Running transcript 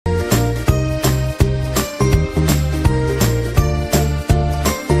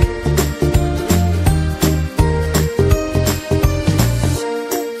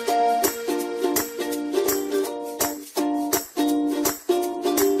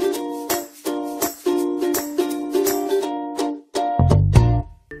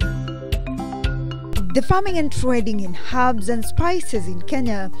The farming and trading in herbs and spices in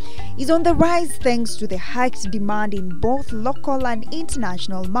Kenya is on the rise thanks to the hiked demand in both local and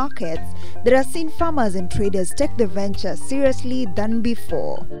international markets that has seen farmers and traders take the venture seriously than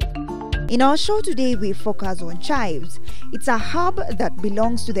before. In our show today, we focus on chives. It's a herb that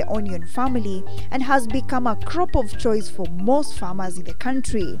belongs to the onion family and has become a crop of choice for most farmers in the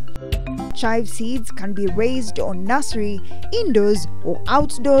country. Chive seeds can be raised on nursery, indoors or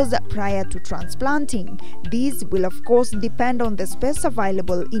outdoors prior to transplanting. These will of course depend on the space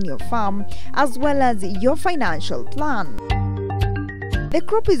available in your farm as well as your financial plan. The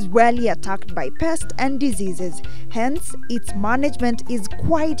crop is rarely attacked by pests and diseases, hence its management is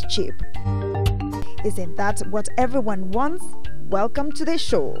quite cheap. Isn't that what everyone wants? Welcome to the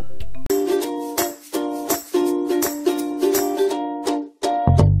show.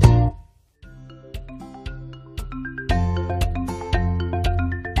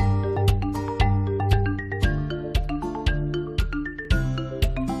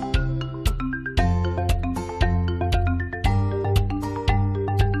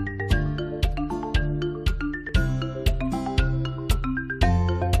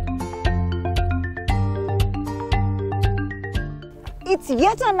 It's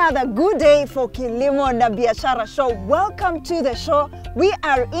yet another good day for Kilimo Na Biashara show. Welcome to the show. We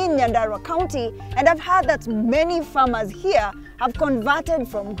are in Nyandarua County and I've heard that many farmers here have converted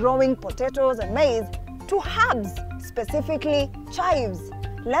from growing potatoes and maize to herbs, specifically chives.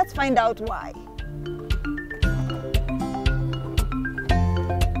 Let's find out why.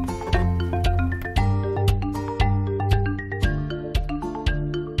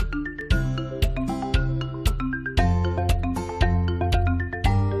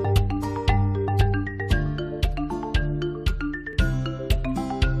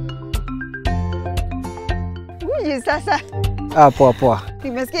 Sasa Poa.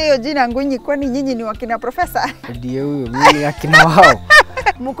 Nimesikia hiyo jina Ngunyi, kwani nyinyi ni wakina profesa? Ndiye huyo, mimi akina wao.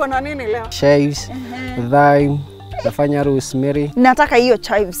 Mko na nini leo? Chives, thyme, nafanya rosemary. Nataka hiyo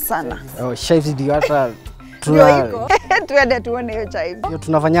chives sana. Oh, chives ndio hata tuende tuone hiyo chives. Hiyo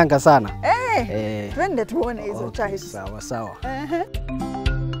tunafanyanga sana. Tuende tuone hizo chives. Sawa.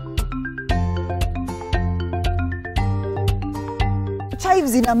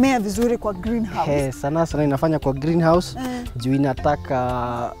 Chives inamea vizuri kwa greenhouse. Sana inafanya kwa greenhouse. Juu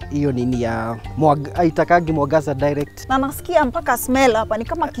inataka hiyo nini ya haitakagi mwangaza direct. Na nasikia mpaka smell hapa ni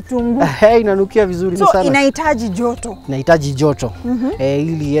kama kitunguu. Inanukia vizuri sana. So inahitaji joto. Inahitaji joto.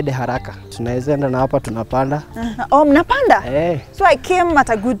 Ili iende haraka. Tunaweza enda na hapa tunapanda. Oh, mnapanda? So I came at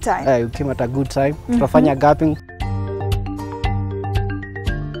a good time. You came at a good time. Tutafanya gapping.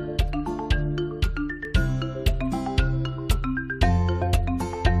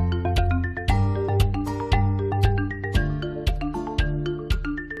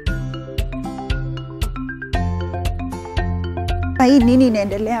 Hii nini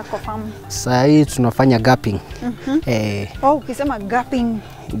inaendelea kwa farm? Sasa hii tunafanya gapping. Ukisema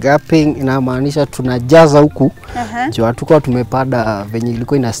Gapping inamaanisha tunajaza huku. Juu hatukuwa tumepanda venye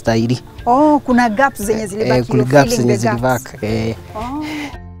ilikuwa inastahili. Kuna gaps zenye zilibaki. Kuna gaps zenye zilibaki.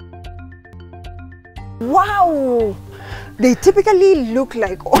 Wow! They typically look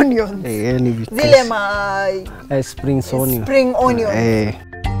like onions. Zile spring onions.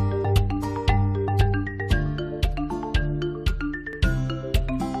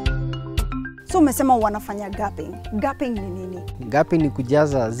 So umesema wanafanya gapping. Gapping ni nini? Gapping ni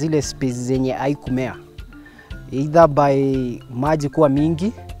kujaza zile space zenye haikumea. Either by maji kuwa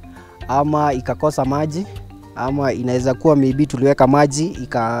mingi ama ikakosa maji ama inaweza kuwa maybe tuliweka maji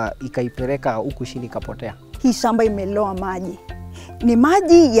ikaipeleka huku chini ikapotea. Hii shamba imeloa maji. Ni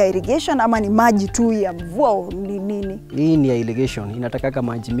maji ya irrigation ama ni maji tu ya mvua ni nini? Hii ni ya irrigation. Inataka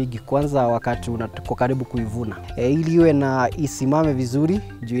maji mingi kwanza wakati uko karibu kuivuna. Ili iwe na isimame vizuri,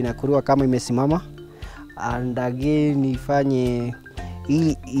 juu inakuliwa kama imesimama. And again ifanye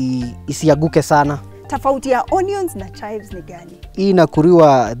ili isiaguke sana. Tofauti ya onions na chives ni gani? Hii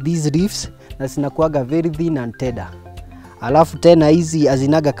inakuliwa these leaves na zinakuaga very thin and tender. Alafu tena hizi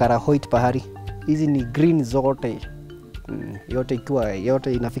azinaga karahoit pahari. Hizi ni green zote.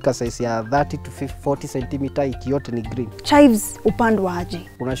 Yote inafika size ya 30 to 40 cm, yote ni green. Chives upandwa aje?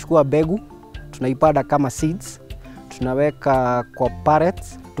 Unachukua begu, tunaipanda kama seeds, tunaweka kwa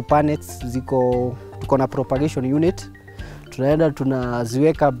pallets, tuko na propagation unit. Tunaenda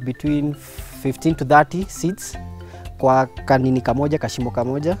tunaziweka between 15 to 30 seeds kwa kanini kamoja, kashimo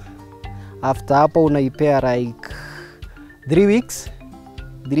kamoja. After hapo unaipea like 3 weeks.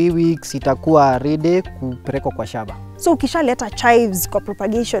 3 weeks itakuwa ready kupelekwa kwa shamba. So ukishaleta chives kwa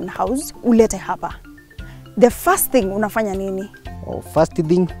propagation house, ulete hapa. The first thing unafanya nini? First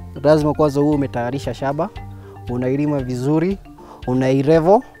thing, lazima kwanza uwe umetayarisha shamba, unailima vizuri,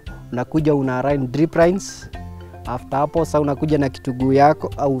 unairevo, unakuja una-line drip lines. After hapo sasa unakuja na kitunguu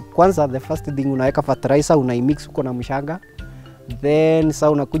yako, au kwanza the first thing unaweka fertilizer, unaimix huko na mchanga. Then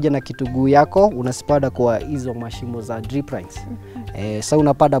sasa unakuja na kitunguu yako, unaspada kwa hizo mashimo za drip lines. Sasa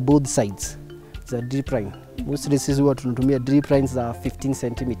unapada both sides za drip line. Mostly sisi huwa tunatumia drip lines za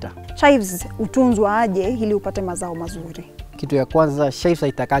 15 cm. Chives utunzwa aje ili upate mazao mazuri? Kitu ya kwanza, chives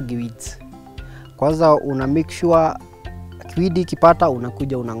haitakagi weeds. Kwanza una make sure weed kipata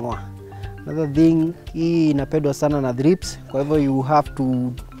unakuja unangoa. Another thing, hii inapendwa sana na drips, kwa hivyo you have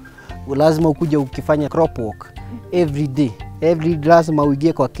to, lazima ukuje ukifanya crop walk every day. Every day lazima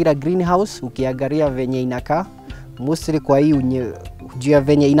uingie kwa kila greenhouse ukiangalia venye inakaa. Mostly kwa hii jua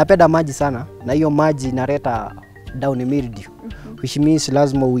venye inapenda maji sana, na hiyo maji inaleta down mildew, which means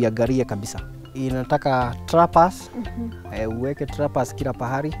lazima uiangalie kabisa. Inataka trappers, uweke trappers kila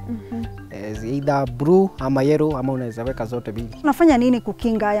pahali, either blue ama yellow, ama unaweza weka zote mbili. Unafanya nini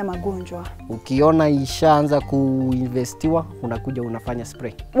kukinga haya magonjwa? Ukiona ishaanza kuinvestiwa, unakuja unafanya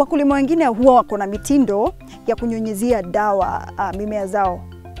spray. Wakulima wengine huwa wako na mitindo ya kunyunyizia dawa mimea zao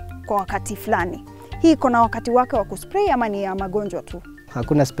kwa wakati fulani. Hii iko na wakati wake wa kuspray ama ni ya magonjwa tu?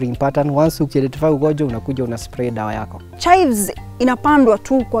 Hakuna spraying pattern. Once ukiidentify ugonjwa, unakuja una spray dawa yako. Chives inapandwa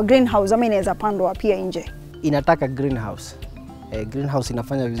tu kwa greenhouse ama inaweza pandwa pia nje? Inataka greenhouse. Greenhouse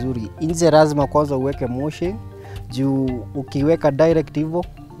inafanya vizuri. Nje lazima kwanza uweke mulching, juu ukiweka direct hivyo,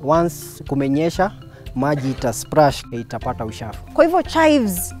 once kumenyesha, maji itasplash, itapata uchafu. Kwa hivyo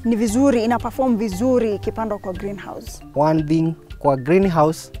chives ni vizuri, ina perform vizuri ikipandwa kwa greenhouse. One thing, kwa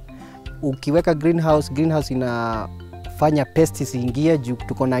greenhouse, ukiweka greenhouse inafanya pests ingie, juu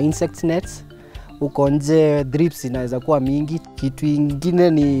tuko na insect nets. Uko nje drips inaweza kuwa mingi. Kitu ingine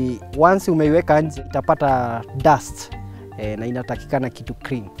ni once umeiweka nje itapata dust, na inatakikana kitu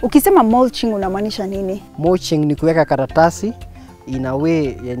clean. Ukisema mulching unamaanisha nini? Mulching ni kuweka karatasi in a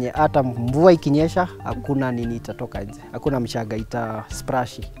way yenye hata mvua ikinyesha hakuna nini itatoka nje. Hakuna mchanga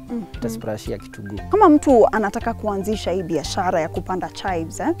itasplash. Itasplash ya kitunguu. Kama mtu anataka kuanzisha hii biashara ya kupanda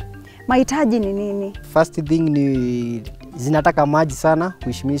chives, mahitaji ni nini? First thing ni zinataka maji sana,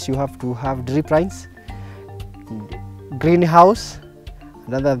 which means you have to have drip lines, greenhouse.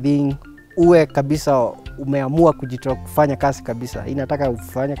 Another thing, uwe kabisa umeamua kujitoa kufanya kazi kabisa. Inataka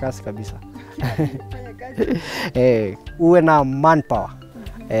ufanye kazi kabisa. Uwe na manpower.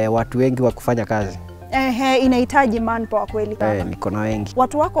 Watu wengi wa kufanya kazi. Inahitaji manpower kweli kama. Niko na wengi.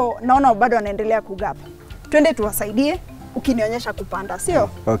 Watu wako naona bado wanaendelea kugapa. Twende tuwasaidie ukinionyesha kupanda, sio?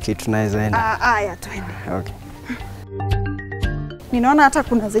 Okay, tunaweza enda. Haya, twende. Okay. Ninaona hata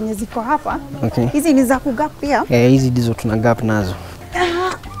kuna zenye ziko hapa. Okay. Hizi ni za kugap pia? Hizi ndizo tuna gap nazo.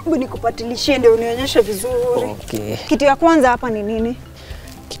 Hebu nikupatilishie ndio unionyeshe vizuri. Okay. Kitu ya kwanza hapa ni nini?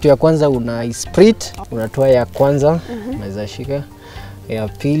 Kitu ya kwanza una split, unatoa ya kwanza, unaweza shika. Ya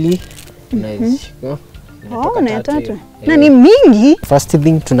pili, unaweza shika. Na ya tatu. Na ni mingi. First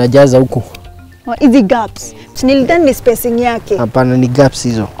thing tunajaza huku. Hizi gaps. Nilidhani ni spacing yake. Hapana, ni gaps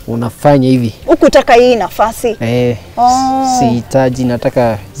hizo. Unafanya hivi. Huku taka hii nafasi. Sihitaji,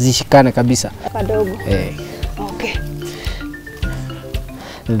 nataka zishikane kabisa. Kadogo. Okay.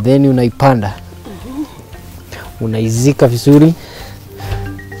 Then unaipanda. Unaizika vizuri.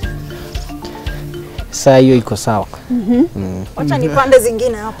 Saa hiyo iko sawa. Wacha nipande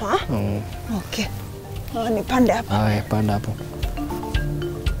zingine hapa. Okay. Nipande hapa. Haya, panda hapo.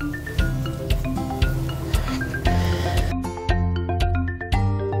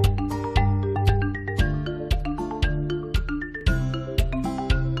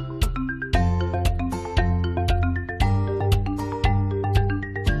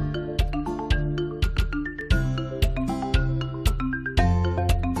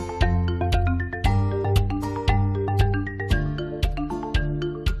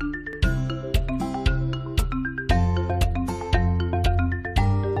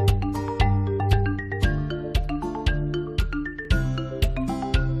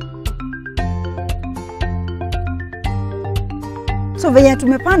 So venye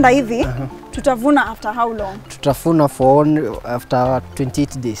tumepanda hivi, tutavuna after how long? Tutavuna after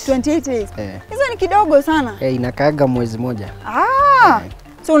 28 days. 28 days? Hizo ni kidogo sana. Inakaaga mwezi moja.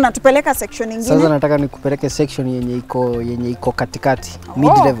 So unatupeleka section nyingine? Sasa nataka nikupeleke section yenye iko katikati,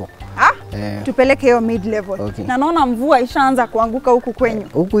 mid level. Tupeleke hiyo mid level. Okay. Na naona mvua ishaanza kuanguka huku kwenyu.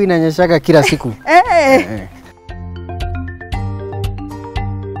 Huku inanyeshaga kila siku.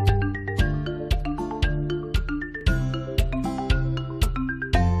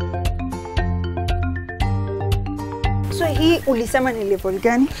 So hii ulisema ni level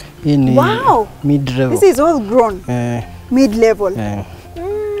gani? Hii ni mid level. This is all grown. Mid level.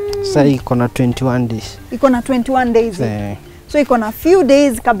 Sasa iko na 21 days. Iko na 21 days. So iko na few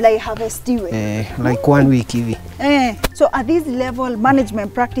days kabla iharvestiwe. Like 1 week hivi. So at this level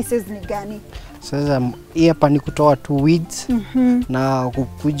management practices ni gani? Sasa hii hapa ni kutoa tu weeds na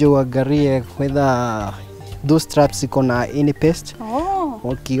kukuja uangalie whether those traps iko na any pest.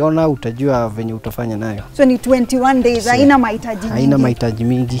 Ukiona utajua venye utafanya nayo. So ni 21 days, haina mahitaji mingi. Haina mahitaji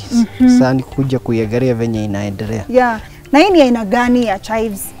mingi. Sasa ni kuja kuiangalia venye inaendelea. Na hii ni aina gani ya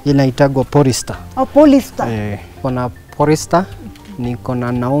chives? Inaitagwa Polyester. Polyester. Kuna Polyester, niko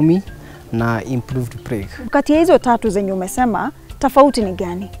na Naomi na Improved Plague. Kati ya hizo tatu zenye umesema, tofauti ni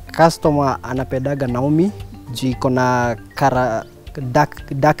gani? Customer anapendaga Naomi, juu iko na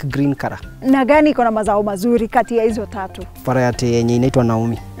dark green color. Na gani iko na mazao mazuri kati ya hizo tatu? Variety yenye inaitwa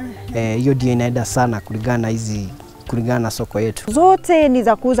Naomi. Hiyo ndio inaenda sana kulingana na soko yetu. Zote ni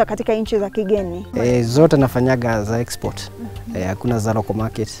za kuuza katika nchi za kigeni? Zote nafanyaga za export. Hakuna za local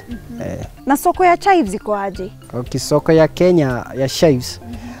market. Na soko ya chives iko aje? Soko ya Kenya ya chives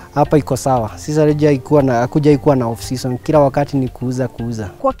hapa iko sawa. Sisi hakuja ikuwa na off season. Kila wakati ni kuuza.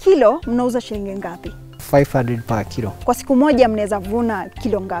 Kwa kilo mnauza shilingi ngapi? 500 per kilo. Kwa siku moja mnaweza vuna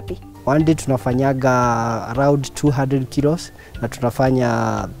kilo ngapi? One day tunafanyaga around 200 kilos na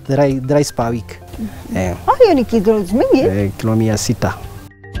tunafanya thrice per week. Hiyo ni kilos mingi? Kilo 600.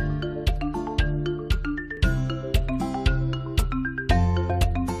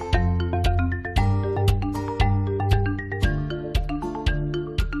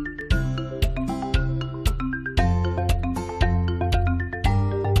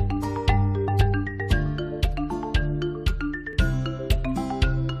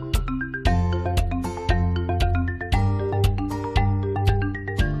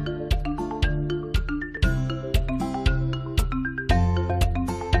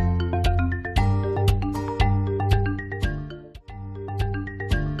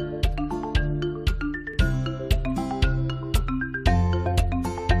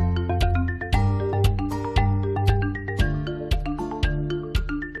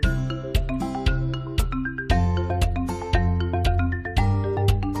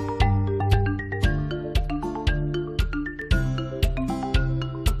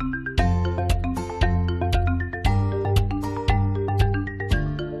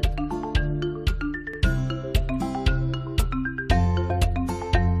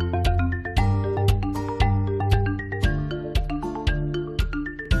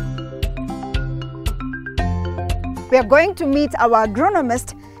 We are going to meet our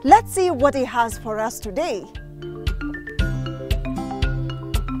agronomist. Let's see what he has for us today.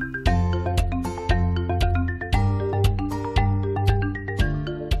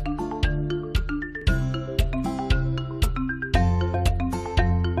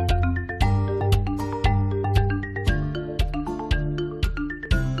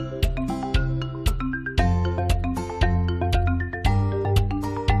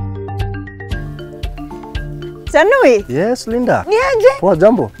 Sanui. Yes, Linda. Niaje? Poa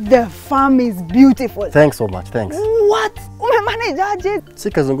jambo. The farm is beautiful. Thanks so much. Thanks. What? Umemanage aje? Si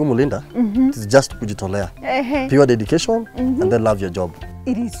kazi ngumu Linda. It is just kujitolea. Pure dedication and then love your job.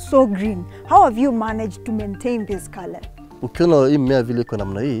 It is so green. How have you managed to maintain this color? Ukiona hii mmea vile iko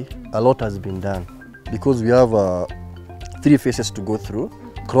namna hii, a lot has been done because we have 3 phases to go through.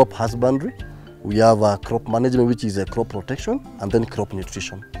 Crop husbandry, we have crop management, which is crop protection, and then crop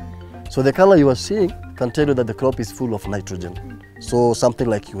nutrition. So the color you are seeing can tell you that the crop is full of nitrogen. So something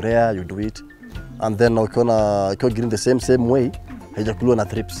like urea, you do it, and then ukiona green the same way, haijakuliwa na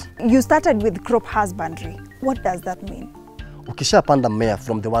thrips. You started with crop husbandry. What does that mean? Ukishapanda mmea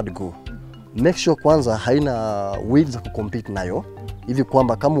from the word go, make sure kwanza haina weeds za kucompete nayo, hivi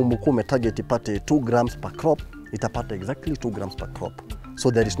kwamba kama umekuwa umetarget ipate 2 grams per crop, itapata exactly 2 grams per crop.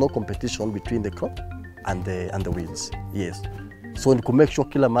 So there is no competition between the crop and the weeds. Yes. So ni make sure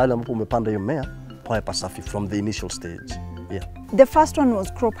kila mahali ambapo umepanda hiyo mmea pawe pasafi from the initial stage. Yeah. The first one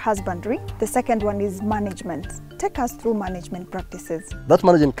was crop husbandry. The second one is management. Take us through management practices. That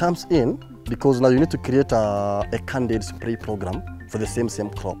management comes in because now you need to create a candid spray program for the same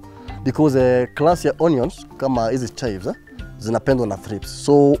crop. Because class ya onions kama hizi chives zinapendwa na thrips.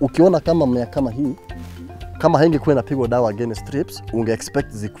 So ukiona kama mmea kama hii, kama haingekuwa inapigwa dawa against thrips, unge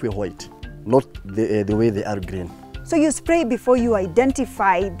expect zikuwe white, not the way they are green. So you spray before you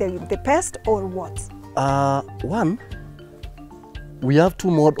identify the pest or what? One, we have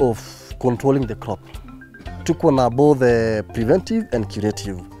 2 modes of controlling the crop. Tuko na both preventive and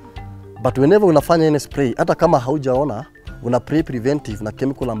curative. But whenever unafanya any spray, hata kama haujaona, una preventive na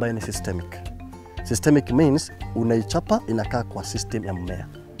chemical ambayo ni systemic. Systemic means unaichapa inakaa kwa system ya mmea.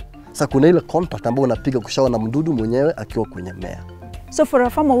 Sasa kuna ile contact ambayo unapiga kushaona mdudu mwenyewe akiwa kwenye mmea. So for a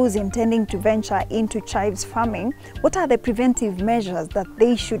farmer who's intending to venture into chives farming, what are the preventive measures that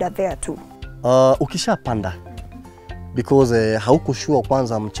they should adhere to? Ukishapanda, because haukushua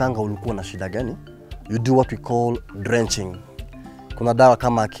kwanza mchanga ulikuwa na shida gani, you do what we call drenching. Kuna dawa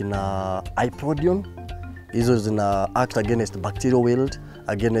kama kina iprodion, hizo zina act against bacterial wilt,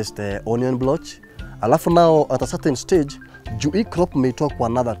 against onion blotch. Alafu now at a certain stage, juu hii crop meitoa kwa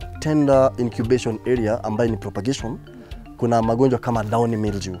another tender incubation area ambayo ni propagation, kuna magonjwa kama downy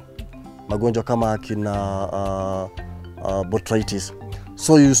mildew, magonjwa kama kina botrytis.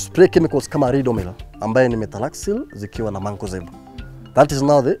 So you spray chemicals kama ridomil ambayo ni metalaxyl zikiwa na mancozeb. That is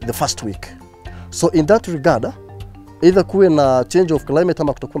now the first week. So in that regard, either kuwe na change of climate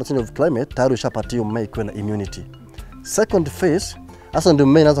ama kutakuwa na change of climate, tayari ushapatia mmea ikuwe na immunity. Second phase, hasa ndio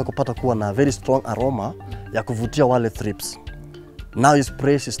mmea inaanza kupata kuwa na very strong aroma ya kuvutia wale thrips. Now you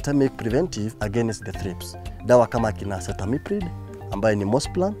spray systemic preventive against the thrips. Dawa kama kina acetamiprid ambayo ni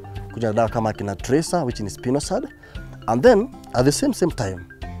mosplan, kuna dawa kama kina tracer which is spinosad, and then at the same time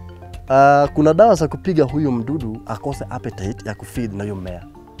kuna dawa za kupiga huyu mdudu akose appetite ya kufeed na huyo mmea.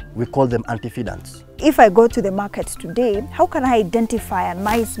 We call them antifeedants. If I go to the market today, how can I identify a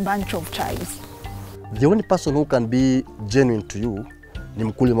nice bunch of chives? The only person who can be genuine to you ni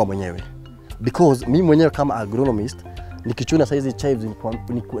mkulima mwenyewe. Because mimi mwenyewe kama agronomist, nikichuna saizi chives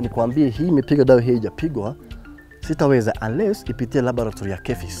nikwambie hii imepiga dawa hii haijapigwa, sitaweza unless ipitie laboratory ya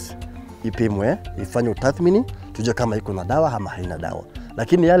KEFIS. Ipimwe, ifanye tathmini, tujue kama iko na dawa ama haina dawa.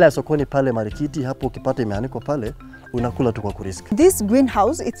 Lakini yale ya sokoni pale marikiti, hapo ukipata imeandikwa pale, unakula tu kwa kurisk. This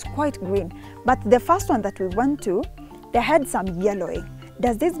greenhouse, it's quite green, but the first one that we went to, they had some yellowing.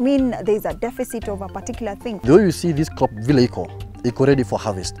 Does this mean there's a deficit of a particular thing? The way you see this crop vile iko ready for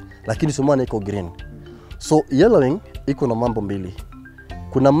harvest, lakini sumana iko green. So yellowing iko na mambo mbili.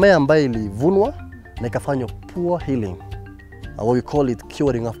 Kuna mmea ambaye ilivunwa na ikafanywa poor healing, what we call it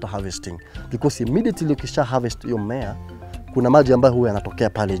curing after harvesting, because immediately ukisha harvest hiyo mmea, kuna maji ambayo huwa yanatokea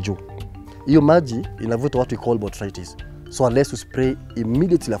pale juu. Hiyo maji inavuta what we call botrytis. So unless you spray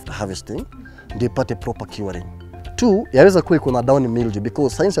immediately after harvesting, ndio ipate proper curing. Two, yaweza kuwa iko na downy mildew,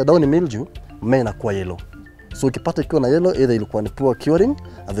 because signs ya downy mildew, mmea inakuwa yellow. So ukipata ikiwa na yellow, either ilikuwa ni poor curing,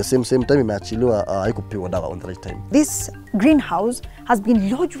 at the same time imeachiliwa haikupewa dawa on the right time. This greenhouse has been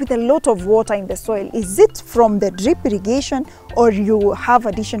lodged with a lot of water in the soil. Is it from the drip irrigation or you have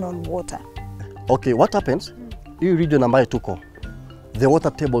additional water? Okay, what happens? Hii region ambayo tuko, the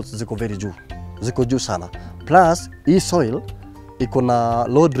water tables ziko juu sana. Plus, hii soil iko na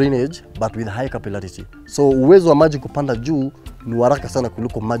low drainage but with high capillarity. So uwezo wa maji kupanda juu ni haraka sana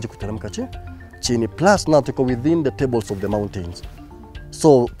kuliko maji kuteremka chini. Plus now tuko within the tables of the mountains.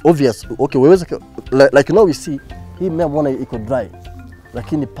 So obvious, okay, like we see, hii mmea mbona iko dry,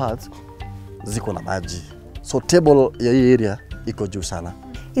 lakini parts ziko na maji. So table ya hii area iko juu sana.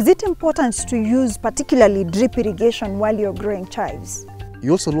 Is it important to use particularly drip irrigation while you're growing chives?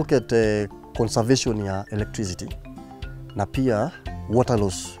 You also look at conservation ya electricity, na pia water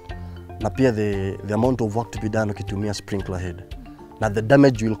loss, na pia the amount of work to be done ukitumia sprinkler head, na the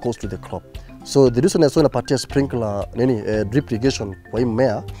damage you will cause to the crop. So the reason I napatia sprinkler drip irrigation kwa hii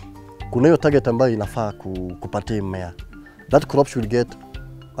mmea, kuna hiyo target ambayo inafaa kupatia mmea. That crop should get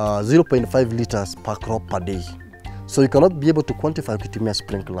 0.5 liters per crop per day. So you cannot be able to quantify ukitumia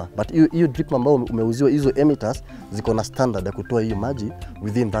sprinkler, but hiyo drip ambayo umeuziwa hizo emitters ziko na standard ya kutoa hiyo maji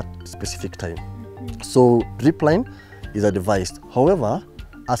within that specific time. So drip line is advised. However,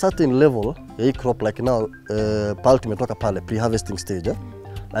 a certain level ya hii crop, like now pale tumetoka pale pre-harvesting stage,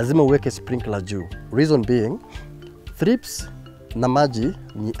 lazima uweke sprinkler juu. Reason being, thrips na maji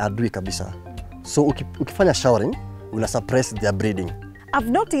ni adui kabisa. So ukifanya showering, una suppress their breeding. I've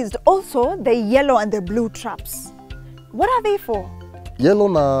noticed also the yellow and the blue traps. What are they for? Yellow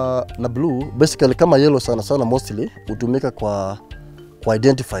na blue, basically kama yellow sana mostly hutumika kwa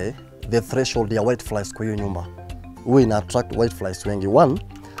identify the threshold ya white flies kwa hiyo nyumba. Huwa ina attract white flies wengi. One,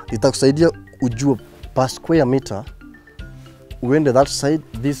 itakusaidia ujue per square meter uende that side,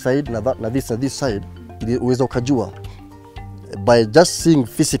 this side na this side, ili uweze ukajua by just seeing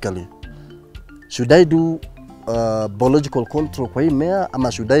physically, should I do biological control kwa hii mmea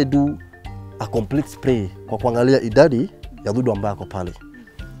ama should I do a complete spray kwa kuangalia idadi ya dudu ambayo yako pale.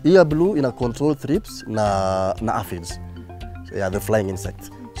 Hii ya blue ina control thrips na aphids, the flying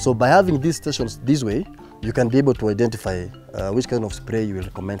insects. So by having these stations this way, you can be able to identify which kind of spray you will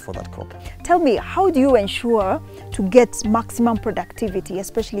recommend for that crop. Tell me, how do you ensure to get maximum productivity,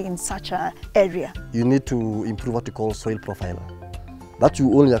 especially in such an area? You need to improve what you call soil profile. That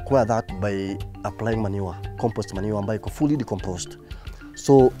you only acquire that by applying manure, compost manure ambayo iko fully decomposed.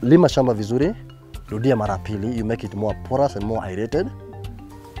 So lima shamba vizuri, rudia mara pili, you make it more porous and more aerated.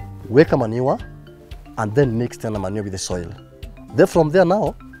 Weka manure and then mix tena manure with the soil. Then from there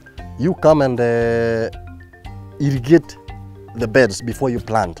now, you come and irrigate the beds before you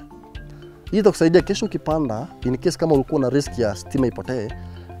plant. Hii itakusaidia kesho ukipanda, in case kama ulikuwa na risk ya stima ipotee,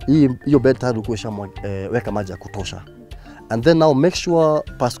 hiyo bed tayari ulikuwa weka maji ya kutosha. And then now make sure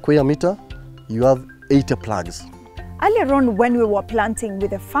per square meter you have 80 plugs. Earlier on, when we were planting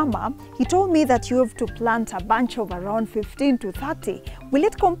with a farmer, he told me that you have to plant a bunch of around 15 to 30. Will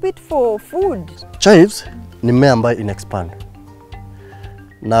it compete for food? Chives ni mmea ambayo in-expand.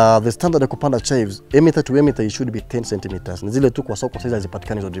 Na the standard ya kupanda chives, emitter to emitter, it should be 10 centimeters. Ni zile tu kwa soko sasa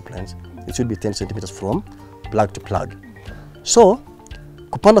hazipatikani hizo drip lines. It should be 10 centimeters from plug to plug. So,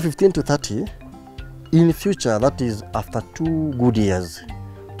 kupanda 15 to 30, in future, that is after 2 good years,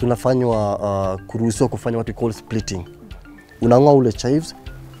 tunafanywa kuruhusiwa kufanya what we call splitting. Unang'oa ule chives,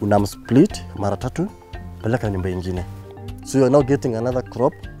 unamsplit mara 3, peleka nyumba nyingine. So you are now getting another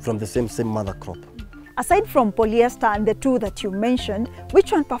crop from the same mother crop. Aside from polyester and the two that you mentioned,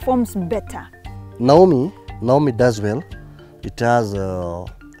 which one performs better? Naomi does well. It has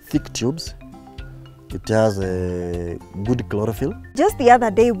thick tubes. It has a good chlorophyll. Just the other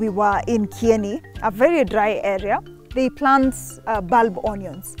day we were in Kieni, a very dry area. They plant bulb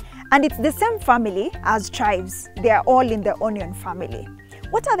onions, and it's the same family as chives. They are all in the onion family.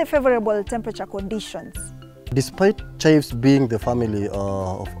 What are the favorable temperature conditions? Despite chives being the family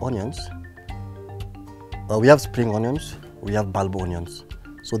of onions, we have spring onions, we have bulb onions.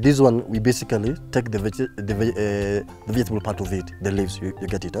 So this one, we basically take the vegetable part of it, the leaves, you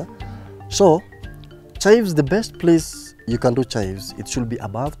get it. Huh? So chives, the best place you can do chives, it should be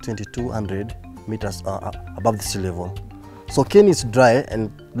above 2200 meters above the sea level. So Kenya is dry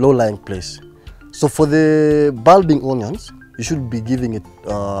and low-lying place. So for the bulbing onions, you should be giving it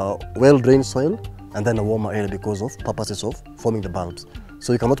well-drained soil and then a warmer area because of purposes of forming the bulbs.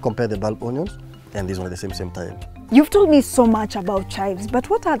 So you cannot compare the bulb onions and this one at the same time. You've told me so much about chives, but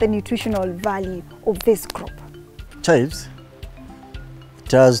what are the nutritional value of this crop? Chives,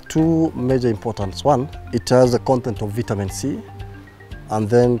 it has 2 major importance. One, it has the content of vitamin C, and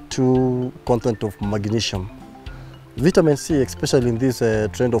then 2, content of magnesium. Vitamin C, especially in this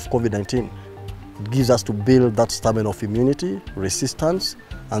trend of COVID-19, gives us to build that stamina of immunity, resistance,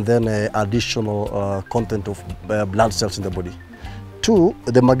 and then additional content of blood cells in the body. 2,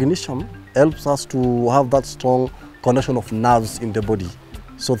 the magnesium helps us to have that strong connection of nerves in the body.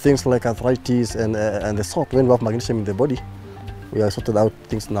 So things like arthritis and the sort, when we have magnesium in the body, we have sorted out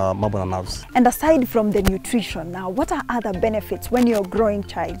things in our marble and nerves. And aside from the nutrition now, what are other benefits when you're growing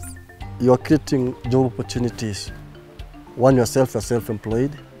chives? You're creating job opportunities. One, yourself, you're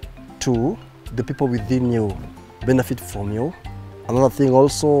self-employed. 2, the people within you benefit from you. Another thing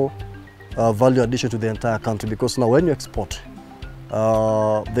also, value addition to the entire country, because now when you export,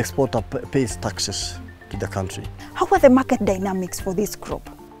 the exporter pays taxes to the country. How are the market dynamics for this crop?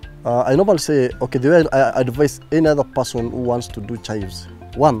 I normally say, okay, the way I advise any other person who wants to do chives.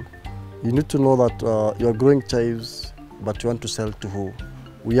 1, you need to know that you're growing chives, but you want to sell to who?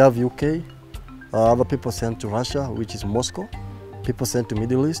 We have UK, other people send to Russia, which is Moscow. People send to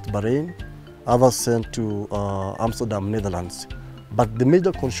Middle East, Bahrain. Others send to Amsterdam, Netherlands. But the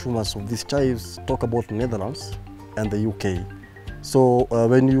major consumers of these chives talk about Netherlands and the UK. So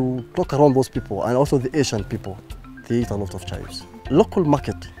when you talk around those people, and also the Asian people, they eat a lot of chives. Local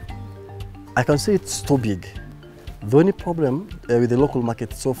market, I can say it's so big. The only problem with the local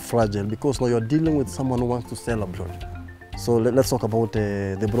market is so fragile because now you're dealing with someone who wants to sell abroad. So let's talk about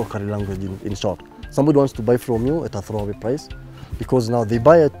the brokery language in short. Somebody wants to buy from you at a throwaway price because now they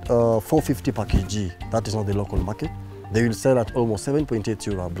buy at 450 per kg. That is not the local market. They will sell at almost 7.8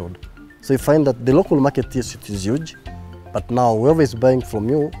 euro abroad. So you find that the local market is huge, but now whoever is buying from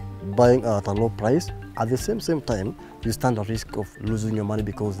you, buying at a low price, at the same time, you stand a risk of losing your money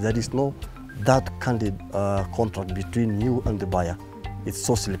because there is no that candid contract between you and the buyer. It's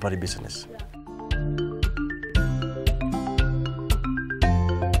so slippery business.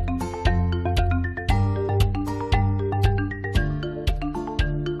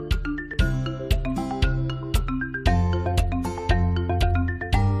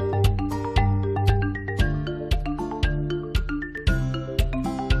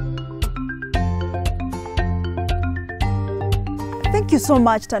 Thank you so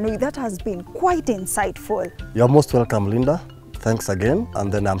much, Tanui. That has been quite insightful. You're most welcome, Linda. Thanks again, and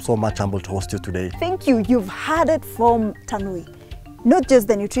then I'm so much humbled to host you today. Thank you. You've heard it from Tanui. Not just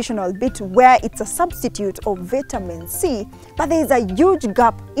the nutritional bit where it's a substitute of vitamin C, but there is a huge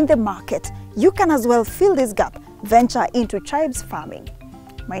gap in the market. You can as well fill this gap, venture into chives farming.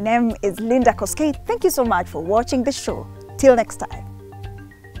 My name is Linda Koskei. Thank you so much for watching the show. Till next time.